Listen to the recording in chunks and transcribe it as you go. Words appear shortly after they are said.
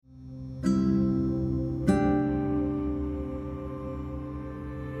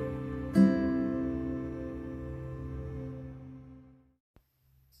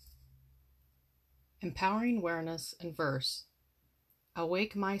Empowering awareness and verse.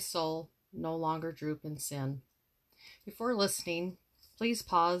 Awake my soul, no longer droop in sin. Before listening, please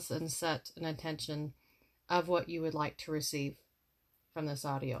pause and set an intention of what you would like to receive from this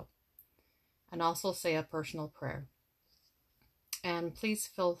audio. And also say a personal prayer. And please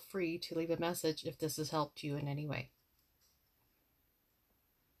feel free to leave a message if this has helped you in any way.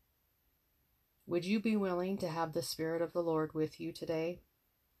 Would you be willing to have the Spirit of the Lord with you today,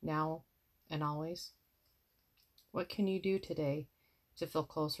 now, and always? What can you do today to feel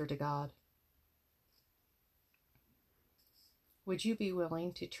closer to God? Would you be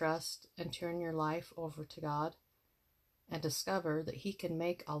willing to trust and turn your life over to God and discover that He can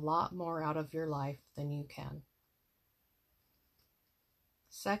make a lot more out of your life than you can?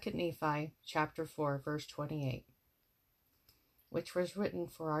 2 Nephi chapter 4 verse 28, which was written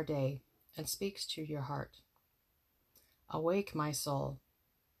for our day and speaks to your heart. Awake, my soul,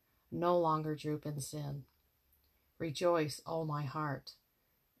 no longer droop in sin. Rejoice, O my heart,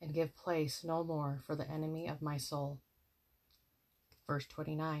 and give place no more for the enemy of my soul. Verse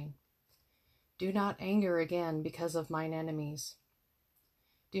 29, do not anger again because of mine enemies.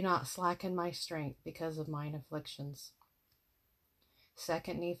 Do not slacken my strength because of mine afflictions.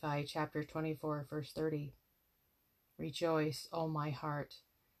 2 Nephi chapter 24 verse 30, rejoice, O my heart,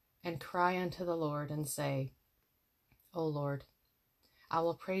 and cry unto the Lord, and say, O Lord, I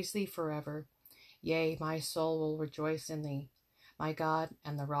will praise thee forever. Yea, my soul will rejoice in thee, my God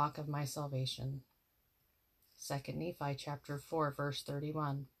and the rock of my salvation. 2 Nephi chapter 4 verse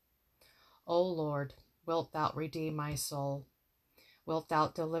 31, O Lord, wilt thou redeem my soul? Wilt thou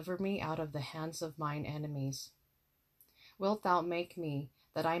deliver me out of the hands of mine enemies? Wilt thou make me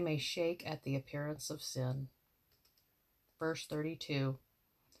that I may shake at the appearance of sin? Verse 32,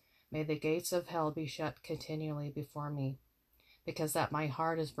 may the gates of hell be shut continually before me, because that my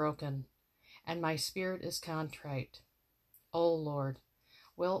heart is broken, and my spirit is contrite. O Lord,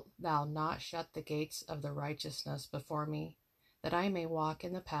 wilt thou not shut the gates of the righteousness before me, that I may walk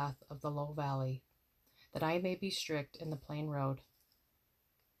in the path of the low valley, that I may be strict in the plain road?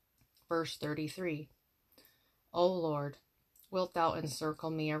 Verse 33, O Lord, wilt thou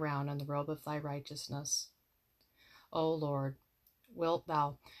encircle me around in the robe of thy righteousness? O Lord, wilt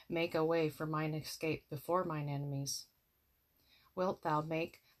thou make a way for mine escape before mine enemies? Wilt thou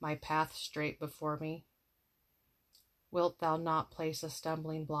make my path straight before me? Wilt thou not place a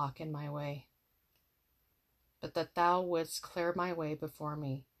stumbling block in my way? But that thou wouldst clear my way before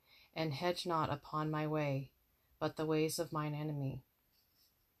me, and hedge not upon my way, but the ways of mine enemy.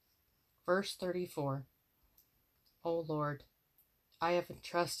 Verse 34, O Lord, I have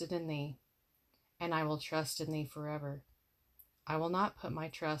trusted in thee, and I will trust in thee forever. I will not put my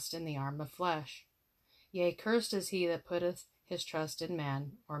trust in the arm of flesh. Yea, cursed is he that putteth his trust in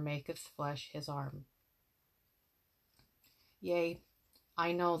man, or maketh flesh his arm. Yea,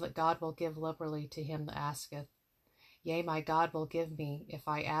 I know that God will give liberally to him that asketh. Yea, my God will give me, if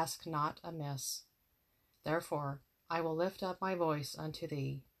I ask not amiss. Therefore I will lift up my voice unto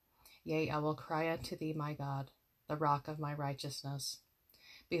thee. Yea, I will cry unto thee, my God, the rock of my righteousness.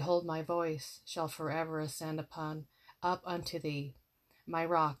 Behold, my voice shall forever ascend up unto thee, my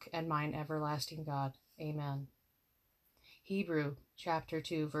rock and mine everlasting God. Amen. Hebrew chapter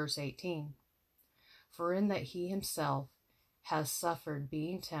 2 verse 18, for in that he himself has suffered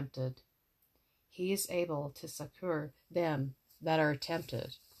being tempted, he is able to succor them that are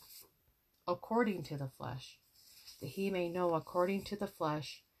tempted according to the flesh, that he may know according to the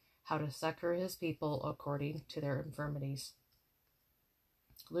flesh how to succor his people according to their infirmities.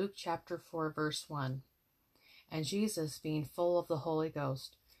 Luke chapter 4 verse 1, and Jesus, being full of the Holy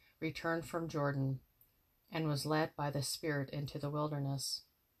Ghost, returned from Jordan, and was led by the Spirit into the wilderness.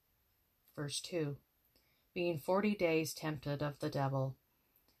 Verse 2, being 40 days tempted of the devil,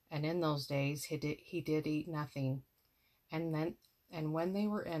 and in those days he did eat nothing, and when they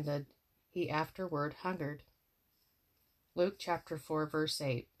were ended, he afterward hungered. Luke chapter 4 verse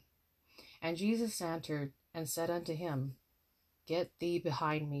 8, and Jesus answered and said unto him, Get thee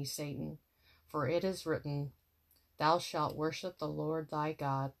behind me, Satan, for it is written, Thou shalt worship the Lord thy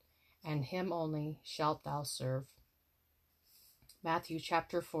God, and him only shalt thou serve. Matthew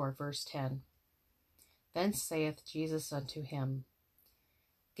chapter 4 verse 10, then saith Jesus unto him,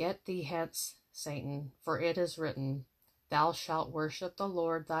 Get thee hence, Satan, for it is written, Thou shalt worship the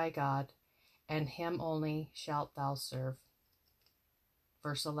Lord thy God, and him only shalt thou serve.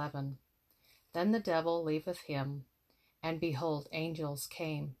 Verse 11, then the devil leaveth him, and behold, angels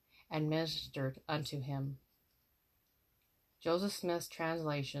came and ministered unto him. Joseph Smith's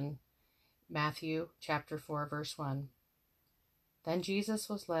translation, Matthew chapter 4 verse 1. Then Jesus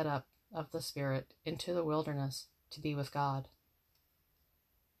was led up of the Spirit into the wilderness to be with God.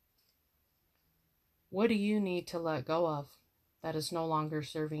 What do you need to let go of that is no longer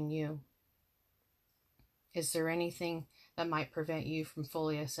serving you? Is there anything that might prevent you from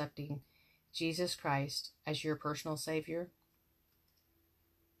fully accepting Jesus Christ as your personal Savior?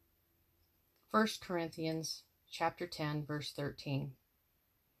 1 Corinthians chapter 10, verse 13.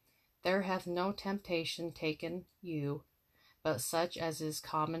 There hath no temptation taken you, but such as is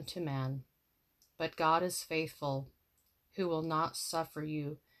common to man. But God is faithful, who will not suffer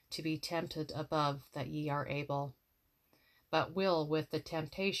you to be tempted above that ye are able, but will with the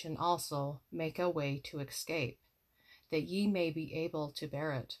temptation also make a way to escape, that ye may be able to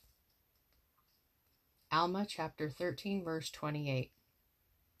bear it. Alma chapter 13, verse 28.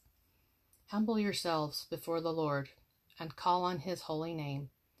 Humble yourselves before the Lord, and call on his holy name,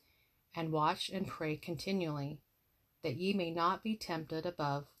 and watch and pray continually, that ye may not be tempted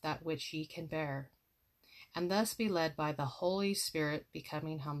above that which ye can bear, and thus be led by the Holy Spirit,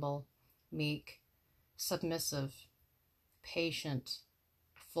 becoming humble, meek, submissive, patient,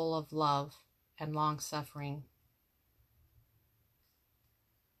 full of love and long-suffering.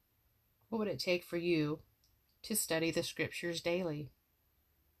 What would it take for you to study the Scriptures daily?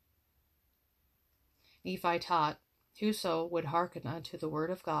 Nephi taught, whoso would hearken unto the word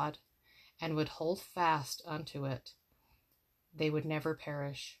of God, and would hold fast unto it, they would never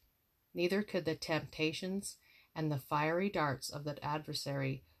perish. Neither could the temptations and the fiery darts of the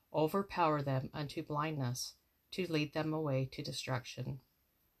adversary overpower them unto blindness, to lead them away to destruction.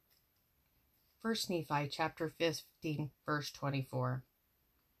 1 Nephi chapter 15, verse 24.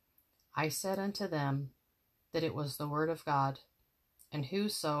 I said unto them that it was the word of God, and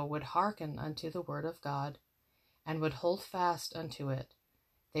whoso would hearken unto the word of God, and would hold fast unto it,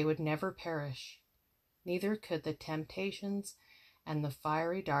 they would never perish. Neither could the temptations and the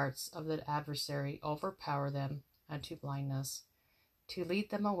fiery darts of the adversary overpower them unto blindness, to lead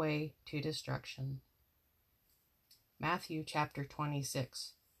them away to destruction. Matthew chapter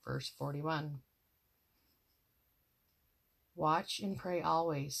 26, verse 41. Watch and pray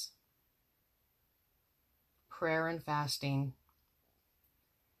always. Prayer and fasting.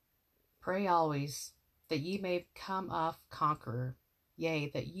 Pray always, that ye may come off conqueror, yea,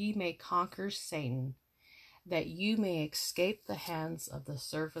 that ye may conquer Satan, that you may escape the hands of the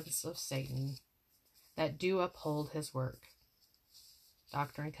servants of Satan, that do uphold his work.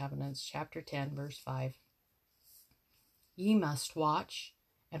 Doctrine and Covenants, chapter 10, verse 5. Ye must watch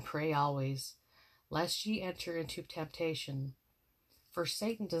and pray always, lest ye enter into temptation. For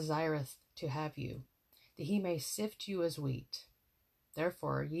Satan desireth to have you, that he may sift you as wheat.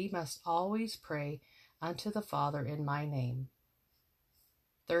 Therefore ye must always pray unto the Father in my name.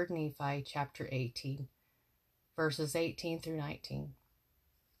 3 Nephi chapter 18, verses 18 through 19.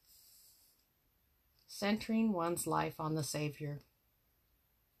 Centering one's life on the Savior.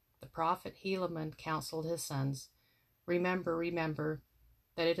 The prophet Helaman counseled his sons, remember,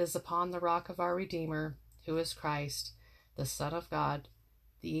 that it is upon the rock of our Redeemer, who is Christ, the Son of God,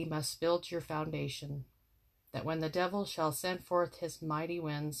 that ye must build your foundation, that when the devil shall send forth his mighty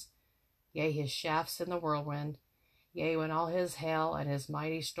winds, yea, his shafts in the whirlwind, yea, when all his hail and his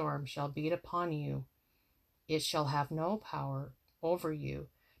mighty storm shall beat upon you, it shall have no power over you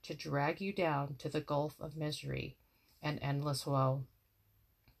to drag you down to the gulf of misery and endless woe,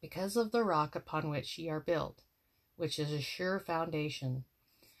 because of the rock upon which ye are built, which is a sure foundation,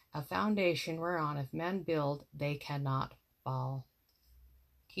 a foundation whereon if men build, they cannot fall.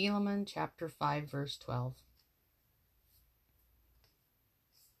 Helaman chapter 5, verse 12.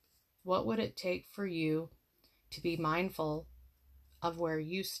 What would it take for you to be mindful of where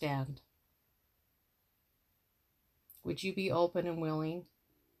you stand? Would you be open and willing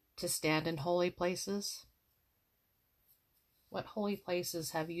to stand in holy places? What holy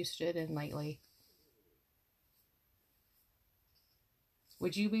places have you stood in lately?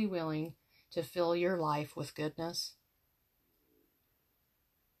 Would you be willing to fill your life with goodness?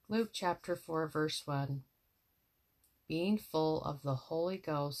 Luke chapter 4, verse 1. Being full of the Holy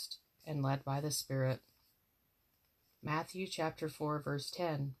Ghost and led by the Spirit. Matthew chapter 4, verse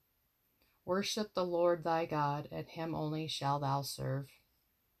 10. Worship the Lord thy God, and him only shalt thou serve.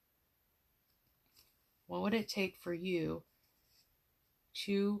 What would it take for you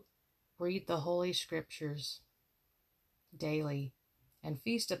to read the Holy Scriptures daily and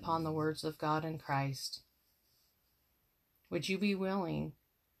feast upon the words of God in Christ? Would you be willing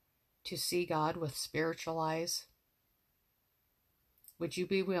to see God with spiritual eyes? Would you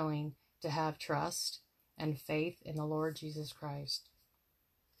be willing to have trust and faith in the Lord Jesus Christ?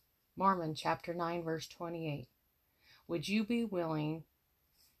 Mormon chapter 9, verse 28. Would you be willing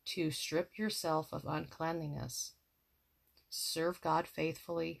to strip yourself of uncleanliness. Serve God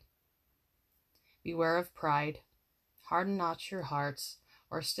faithfully. Beware of pride. Harden not your hearts,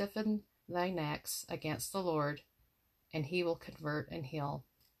 or stiffen thy necks against the Lord, and he will convert and heal.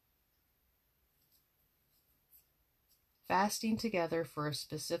 Fasting together for a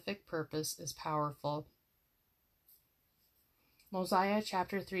specific purpose is powerful. Mosiah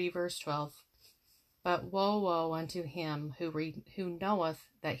chapter 3, verse 12. But woe, woe unto him who knoweth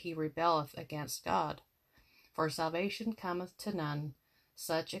that he rebelleth against God. For salvation cometh to none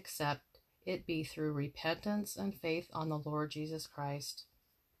such except it be through repentance and faith on the Lord Jesus Christ.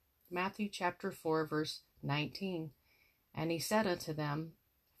 Matthew chapter 4, verse 19. And he said unto them,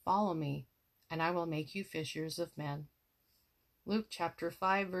 Follow me, and I will make you fishers of men. Luke chapter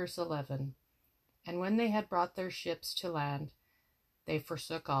 5, verse 11. And when they had brought their ships to land, they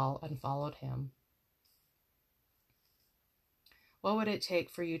forsook all and followed him. What would it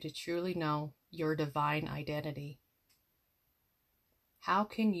take for you to truly know your divine identity? How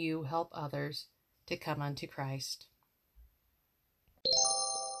can you help others to come unto Christ?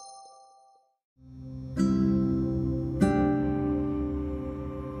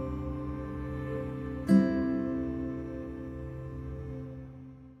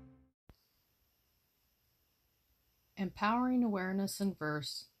 Empowering awareness in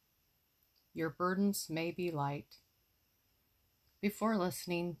verse. Your burdens may be light. Before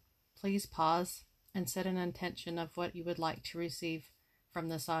listening, please pause and set an intention of what you would like to receive from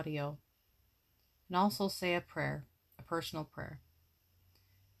this audio. And also say a prayer, a personal prayer.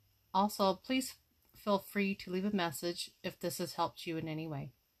 Also, please feel free to leave a message if this has helped you in any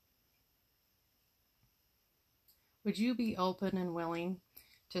way. Would you be open and willing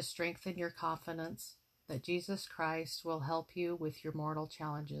to strengthen your confidence that Jesus Christ will help you with your mortal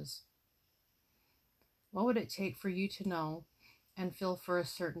challenges? What would it take for you to know and feel for a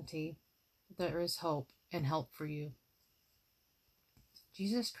certainty there is hope and help for you?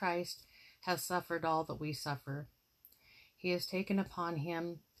 Jesus Christ has suffered all that we suffer. He has taken upon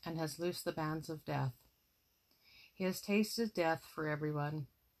him and has loosed the bands of death. He has tasted death for everyone,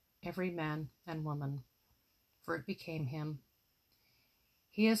 every man and woman, for it became him.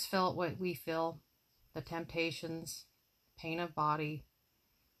 He has felt what we feel, the temptations, pain of body,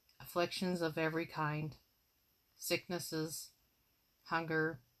 afflictions of every kind, sicknesses,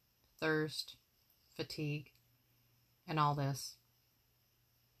 hunger, thirst, fatigue, and all this,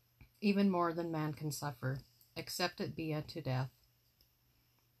 even more than man can suffer, except it be unto death.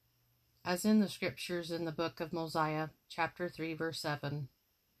 As in the scriptures in the book of Mosiah, chapter 3, verse 7,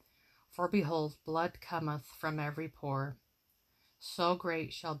 For behold, blood cometh from every pore, so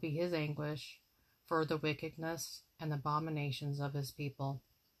great shall be his anguish for the wickedness and abominations of his people.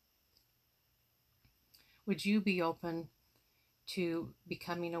 Would you be open to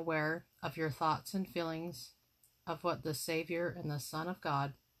becoming aware of your thoughts and feelings of what the Savior and the Son of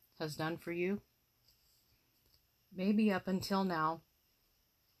God has done for you? Maybe up until now,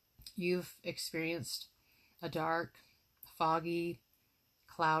 you've experienced a dark, foggy,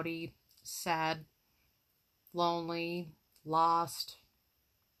 cloudy, sad, lonely, lost,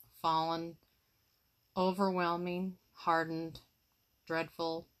 fallen, overwhelming, hardened,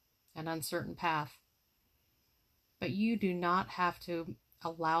 dreadful, and uncertain path. But you do not have to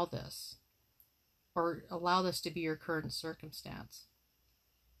allow this, or allow this to be your current circumstance,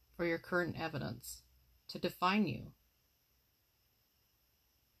 or your current evidence to define you,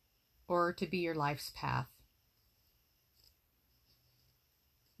 or to be your life's path.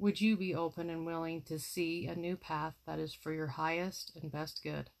 Would you be open and willing to see a new path that is for your highest and best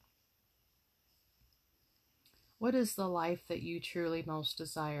good? What is the life that you truly most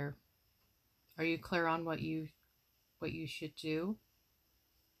desire? Are you clear on what you should do?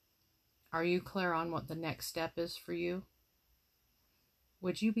 Are you clear on what the next step is for you?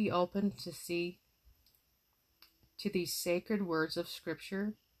 Would you be open to see to these sacred words of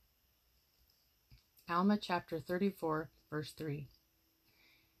Scripture? Alma chapter 34, verse 3.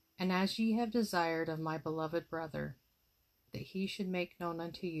 And as ye have desired of my beloved brother, that he should make known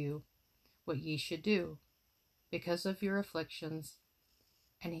unto you what ye should do, because of your afflictions,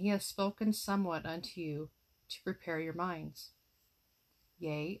 and he hath spoken somewhat unto you to prepare your minds.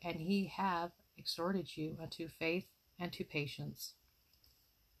 Yea, and he hath exhorted you unto faith and to patience.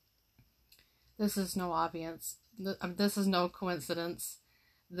 This is no obvious. This is no coincidence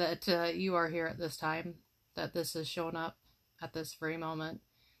that you are here at this time, that this has shown up at this very moment.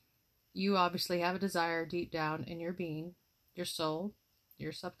 You obviously have a desire deep down in your being, your soul,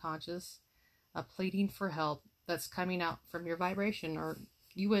 your subconscious, a pleading for help that's coming out from your vibration, or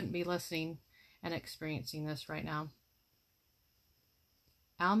you wouldn't be listening and experiencing this right now.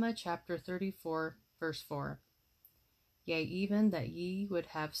 Alma chapter 34, verse 4. Yea, even that ye would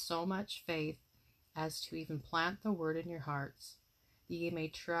have so much faith as to even plant the word in your hearts, that ye may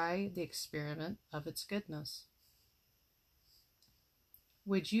try the experiment of its goodness.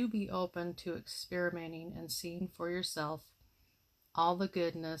 Would you be open to experimenting and seeing for yourself all the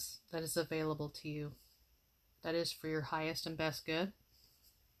goodness that is available to you, that is for your highest and best good?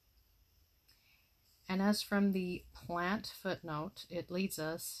 And as from the plant footnote, it leads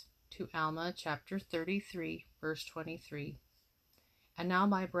us to Alma chapter 33, verse 23. And now,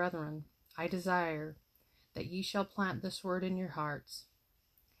 my brethren, I desire that ye shall plant this word in your hearts,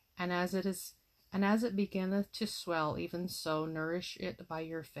 and as it beginneth to swell, even so nourish it by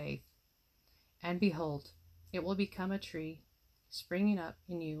your faith. And behold, it will become a tree, springing up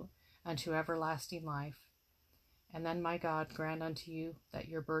in you unto everlasting life. And then my God grant unto you that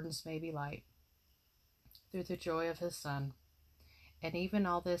your burdens may be light, through the joy of his Son. And even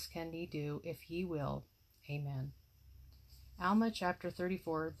all this can ye do, if ye will. Amen. Alma chapter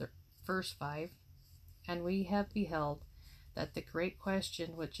 34, verse 5. And we have beheld that the great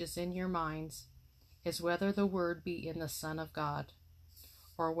question which is in your minds is whether the Word be in the Son of God,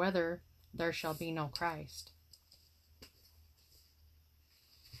 or whether there shall be no Christ.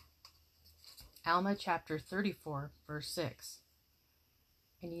 Alma chapter 34, verse 6.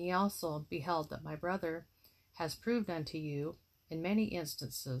 And ye also beheld that my brother has proved unto you in many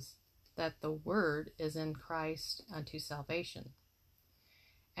instances that the Word is in Christ unto salvation.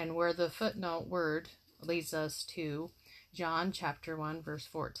 And where the footnote word leads us to John chapter 1, verse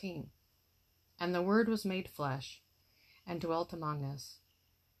 14. And the Word was made flesh, and dwelt among us,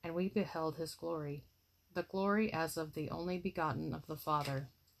 and we beheld his glory, the glory as of the only begotten of the Father,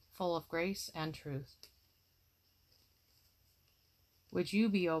 full of grace and truth. Would you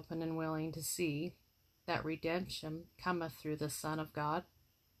be open and willing to see that redemption cometh through the Son of God?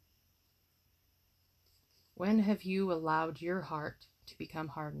 When have you allowed your heart to become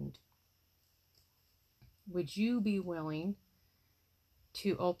hardened? Would you be willing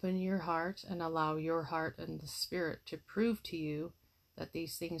to open your heart and allow your heart and the Spirit to prove to you that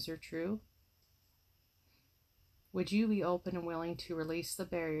these things are true? Would you be open and willing to release the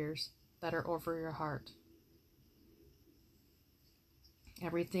barriers that are over your heart?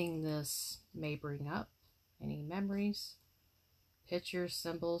 Everything this may bring up, any memories, pictures,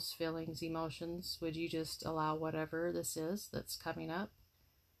 symbols, feelings, emotions, would you just allow whatever this is that's coming up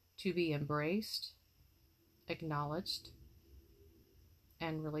to be embraced, acknowledged,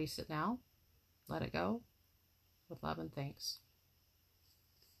 and release it now? Let it go with love and thanks.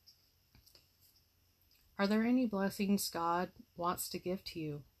 Are there any blessings God wants to give to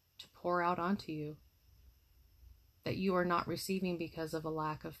you, to pour out onto you, that you are not receiving because of a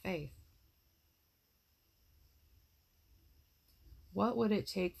lack of faith? What would it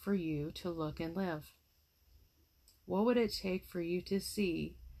take for you to look and live? What would it take for you to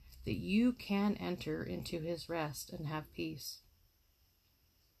see that you can enter into his rest and have peace?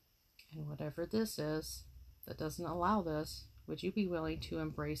 And whatever this is that doesn't allow this, would you be willing to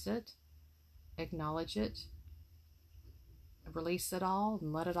embrace it, acknowledge it, release it all,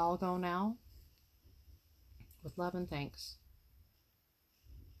 and let it all go now? With love and thanks.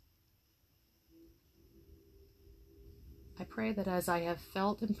 I pray that as I have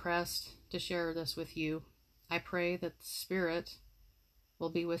felt impressed to share this with you, I pray that the Spirit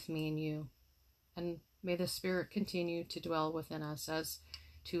will be with me and you. And may the Spirit continue to dwell within us as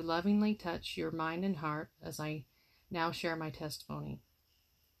to lovingly touch your mind and heart as I now share my testimony.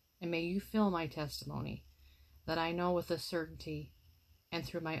 And may you feel my testimony, that I know with a certainty and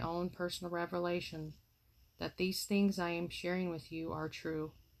through my own personal revelation that these things I am sharing with you are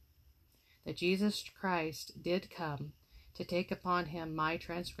true. That Jesus Christ did come to take upon him my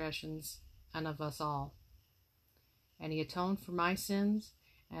transgressions and of us all. And he atoned for my sins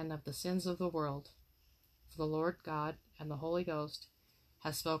and of the sins of the world. For the Lord God and the Holy Ghost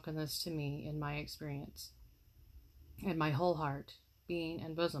has spoken this to me in my experience, in my whole heart, being,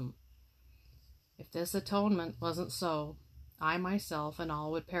 and bosom. If this atonement wasn't so, I myself and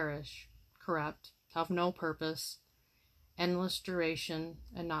all would perish, corrupt, have no purpose, endless duration,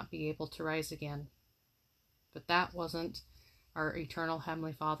 and not be able to rise again. But that wasn't our eternal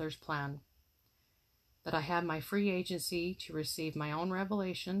Heavenly Father's plan. That I have my free agency to receive my own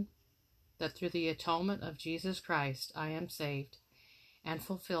revelation, that through the atonement of Jesus Christ I am saved and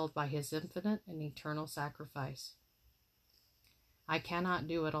fulfilled by his infinite and eternal sacrifice. I cannot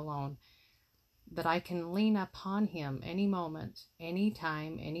do it alone, that I can lean upon him any moment, any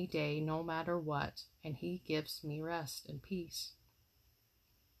time, any day, no matter what, and he gives me rest and peace.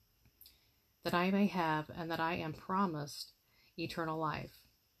 That I may have and that I am promised eternal life,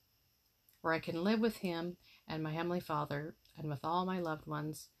 where I can live with him and my Heavenly Father and with all my loved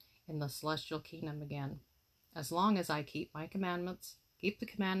ones in the celestial kingdom again. As long as I keep my commandments, keep the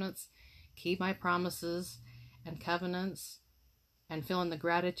commandments, keep my promises and covenants, and feel in the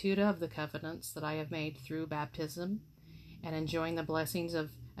gratitude of the covenants that I have made through baptism, and enjoying the blessings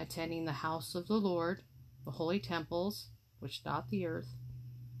of attending the house of the Lord, the holy temples, which dot the earth,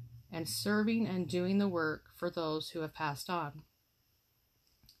 and serving and doing the work for those who have passed on.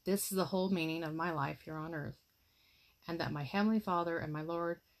 This is the whole meaning of my life here on earth, and that my Heavenly Father and my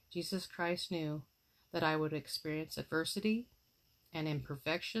Lord Jesus Christ knew that I would experience adversity and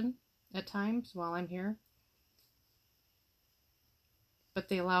imperfection at times while I'm here, but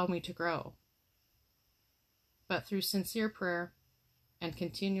they allow me to grow. But through sincere prayer and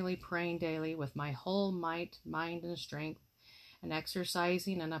continually praying daily with my whole might, mind, and strength, and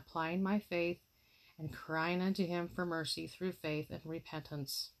exercising and applying my faith and crying unto him for mercy through faith and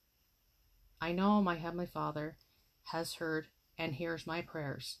repentance, I know my Heavenly Father has heard and hears my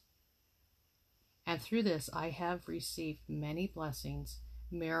prayers. And through this I have received many blessings,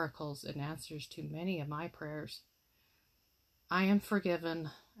 miracles, and answers to many of my prayers. I am forgiven,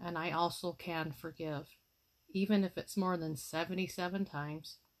 and I also can forgive, even if it's more than 77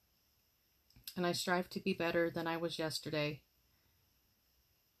 times. And I strive to be better than I was yesterday.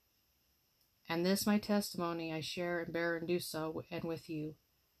 And this, my testimony, I share and bear and do so, and with you,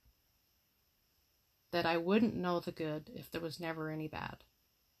 that I wouldn't know the good if there was never any bad.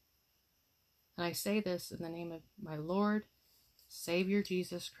 And I say this in the name of my Lord, Savior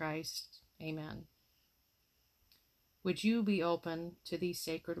Jesus Christ. Amen. Would you be open to these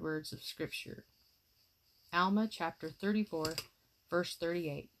sacred words of Scripture? Alma chapter 34, verse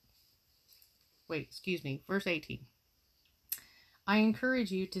 38. Verse 18. I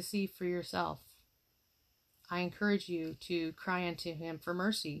encourage you to see for yourself. I encourage you to cry unto him for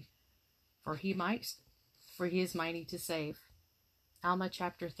mercy, for he is mighty to save. Alma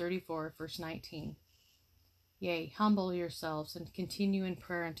chapter 34, verse 19. Yea, humble yourselves and continue in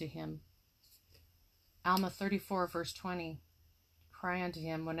prayer unto him. Alma 34, verse 20. Cry unto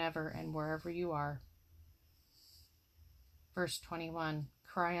him whenever and wherever you are. Verse 21.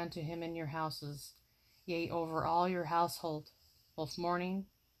 Cry unto him in your houses, yea, over all your household, both morning,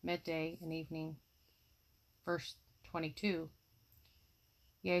 midday, and evening. Verse 22.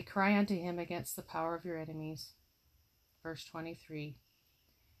 Yea, cry unto him against the power of your enemies. Verse 23.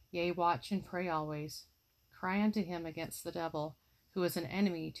 Yea, watch and pray always. Cry unto him against the devil, who is an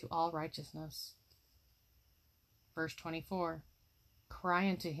enemy to all righteousness. Verse 24. Cry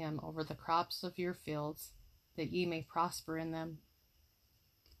unto him over the crops of your fields, that ye may prosper in them.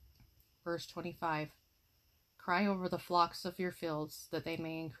 Verse 25. Cry over the flocks of your fields, that they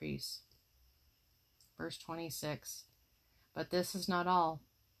may increase. Verse 26. But this is not all.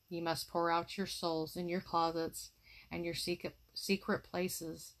 Ye must pour out your souls in your closets and your secret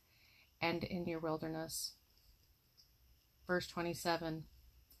places and in your wilderness. Verse 27.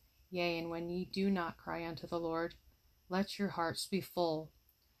 Yea, and when ye do not cry unto the Lord, let your hearts be full,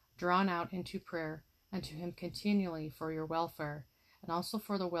 drawn out into prayer unto him continually for your welfare, and also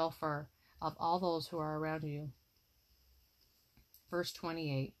for the welfare of all those who are around you. Verse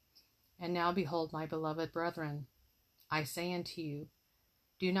 28. And now behold, my beloved brethren, I say unto you,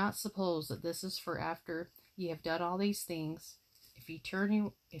 do not suppose that this is for after ye have done all these things, if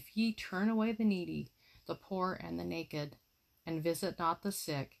ye turn away the needy, the poor, and the naked, and visit not the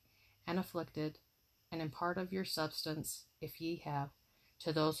sick and afflicted, and impart of your substance, if ye have,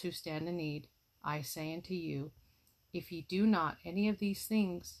 to those who stand in need, I say unto you, if ye do not any of these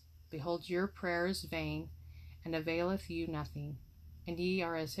things, behold, your prayer is vain, and availeth you nothing, and ye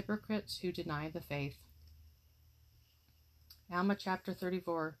are as hypocrites who deny the faith. Alma chapter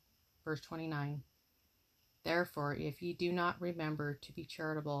 34, verse 29. Therefore, if ye do not remember to be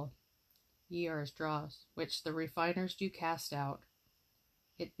charitable, ye are as dross, which the refiners do cast out,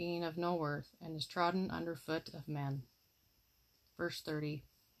 it being of no worth, and is trodden under foot of men. Verse 30.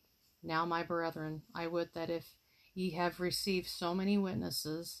 Now, my brethren, I would that if ye have received so many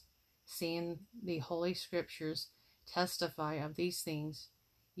witnesses, seeing the holy scriptures testify of these things,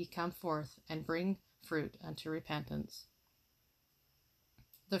 ye come forth and bring fruit unto repentance.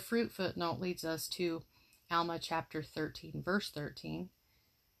 The fruit footnote leads us to Alma chapter 13, verse 13.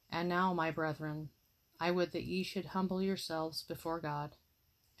 And now, my brethren, I would that ye should humble yourselves before God,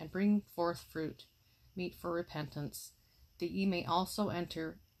 and bring forth fruit, meet for repentance, that ye may also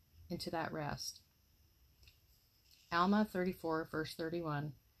enter into that rest. Alma 34, verse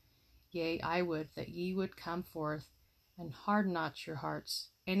 31. Yea, I would that ye would come forth, and harden not your hearts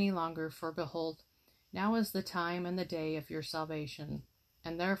any longer, for behold, now is the time and the day of your salvation.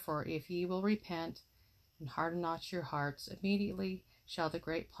 And therefore, if ye will repent, and harden not your hearts, immediately shall the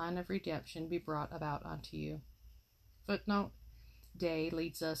great plan of redemption be brought about unto you. Footnote: day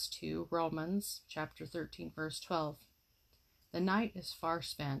leads us to Romans chapter 13, verse 12. The night is far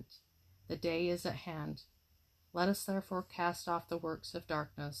spent, the day is at hand. Let us therefore cast off the works of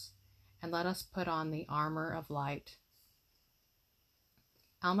darkness, and let us put on the armor of light.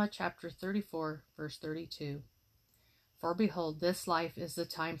 Alma chapter 34, verse 32. For behold, this life is the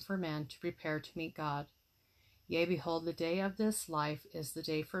time for men to prepare to meet God. Yea, behold, the day of this life is the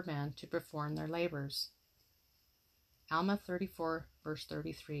day for men to perform their labors. Alma 34, verse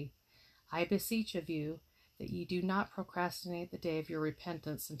 33. I beseech of you that ye do not procrastinate the day of your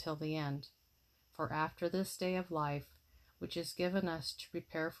repentance until the end. For after this day of life, which is given us to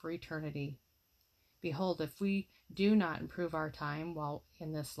prepare for eternity, behold, if we do not improve our time while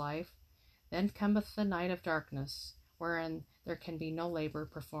in this life, then cometh the night of darkness, wherein there can be no labor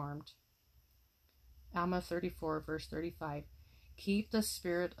performed. Alma 34, verse 35. Keep the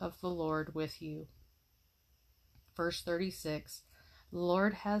Spirit of the Lord with you. Verse 36. The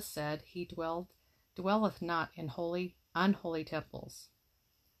Lord has said, He dwelleth not in unholy temples.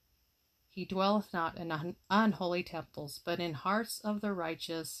 He dwelleth not in unholy temples, but in hearts of the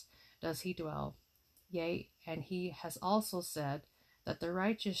righteous does he dwell. Yea, and he has also said that the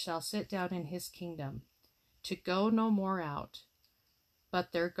righteous shall sit down in his kingdom, to go no more out,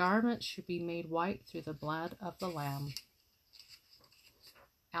 but their garments should be made white through the blood of the Lamb.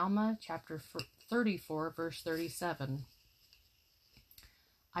 Alma chapter 34, verse 37.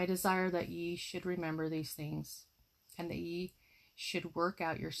 I desire that ye should remember these things, and that ye should work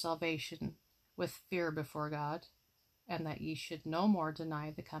out your salvation with fear before God, and that ye should no more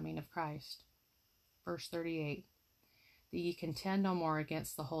deny the coming of Christ. Verse 38. That ye contend no more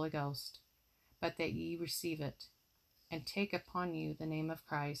against the Holy Ghost, but that ye receive it, and take upon you the name of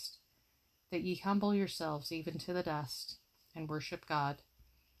Christ, that ye humble yourselves even to the dust, and worship God,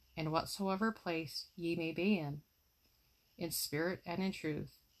 in whatsoever place ye may be in spirit and in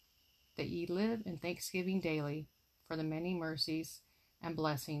truth, that ye live in thanksgiving daily for the many mercies and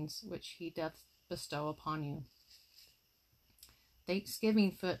blessings which he doth bestow upon you.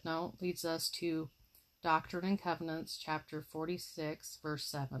 Thanksgiving footnote leads us to Doctrine and Covenants, chapter 46, verse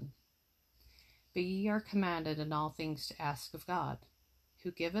 7. But ye are commanded in all things to ask of God,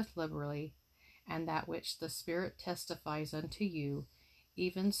 who giveth liberally, and that which the Spirit testifies unto you,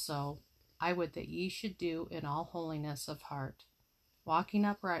 even so I would that ye should do in all holiness of heart, walking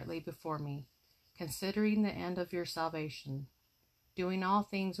uprightly before me, considering the end of your salvation, doing all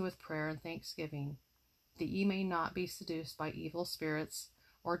things with prayer and thanksgiving, that ye may not be seduced by evil spirits,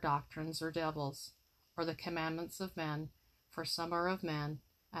 or doctrines, or devils, or the commandments of men, for some are of men,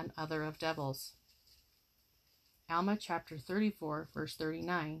 and other of devils. Alma chapter 34, verse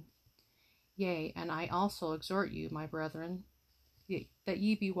 39. Yea, and I also exhort you, my brethren, that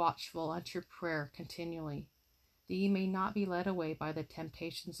ye be watchful unto prayer continually, that ye may not be led away by the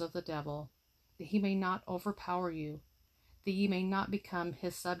temptations of the devil, that he may not overpower you, that ye may not become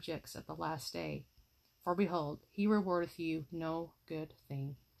his subjects at the last day. For behold, he rewardeth you no good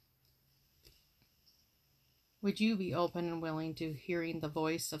thing. Would you be open and willing to hearing the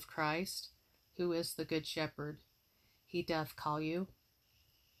voice of Christ, who is the good shepherd? He doth call you.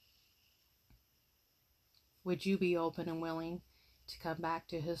 Would you be open and willing to come back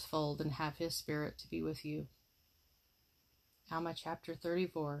to his fold and have his Spirit to be with you? Alma chapter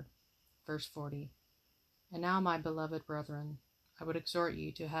 34, verse 40. And now, my beloved brethren, I would exhort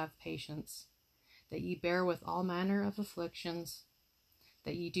you to have patience, that ye bear with all manner of afflictions,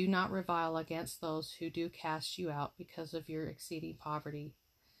 that ye do not revile against those who do cast you out because of your exceeding poverty,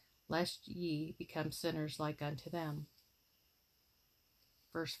 lest ye become sinners like unto them.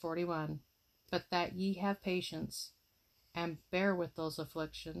 Verse 41. But that ye have patience, and bear with those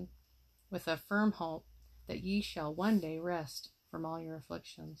affliction, with a firm hope that ye shall one day rest from all your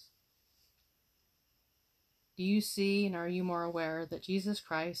afflictions. Do you see, and are you more aware that Jesus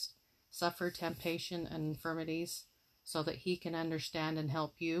Christ suffered temptation and infirmities so that he can understand and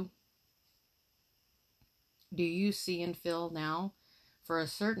help you? Do you see and feel now for a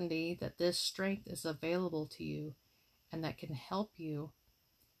certainty that this strength is available to you and that can help you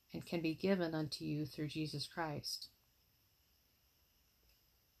and can be given unto you through Jesus Christ?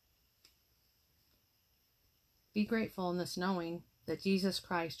 Be grateful in this knowing that Jesus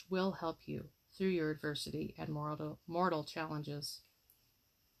Christ will help you through your adversity and mortal challenges.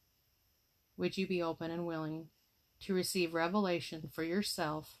 Would you be open and willing to receive revelation for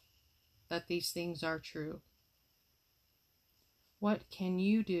yourself that these things are true? What can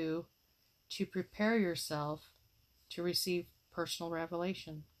you do to prepare yourself to receive personal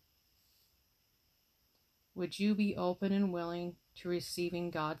revelation? Would you be open and willing to receiving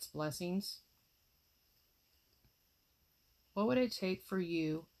God's blessings? What would it take for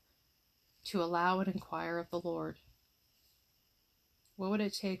you to allow and inquire of the Lord? What would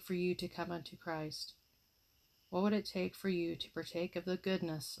it take for you to come unto Christ? What would it take for you to partake of the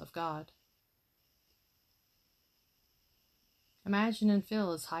goodness of God? Imagine and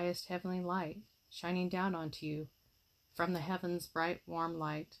feel His highest heavenly light shining down onto you from the heaven's bright, warm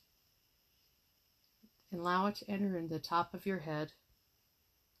light. And allow it to enter in the top of your head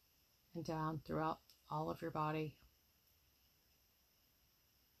and down throughout all of your body.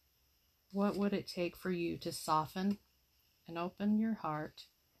 What would it take for you to soften and open your heart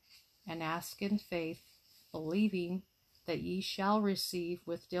and ask in faith, believing that ye shall receive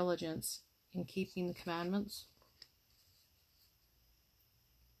with diligence in keeping the commandments?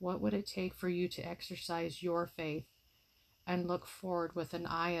 What would it take for you to exercise your faith and look forward with an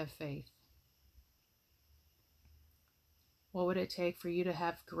eye of faith? What would it take for you to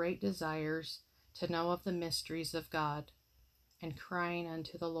have great desires to know of the mysteries of God and crying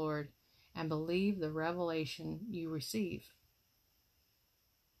unto the Lord and believe the revelation you receive?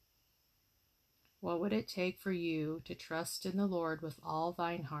 What would it take for you to trust in the Lord with all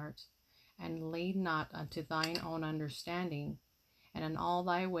thine heart and lean not unto thine own understanding, and in all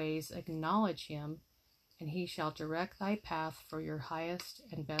thy ways acknowledge Him, and He shall direct thy path for your highest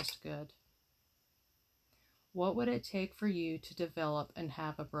and best good? What would it take for you to develop and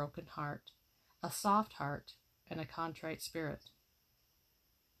have a broken heart, a soft heart, and a contrite spirit?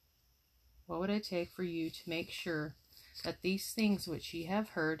 What would it take for you to make sure that these things which ye have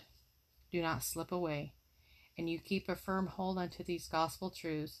heard do not slip away, and you keep a firm hold unto these gospel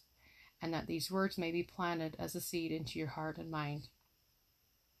truths, and that these words may be planted as a seed into your heart and mind?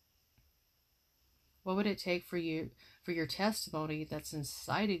 What would it take for you, for your testimony that's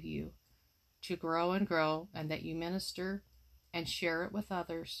inside of you, to grow and grow, and that you minister and share it with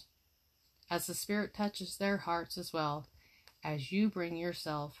others, as the Spirit touches their hearts as well, as you bring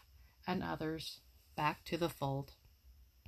yourself and others back to the fold?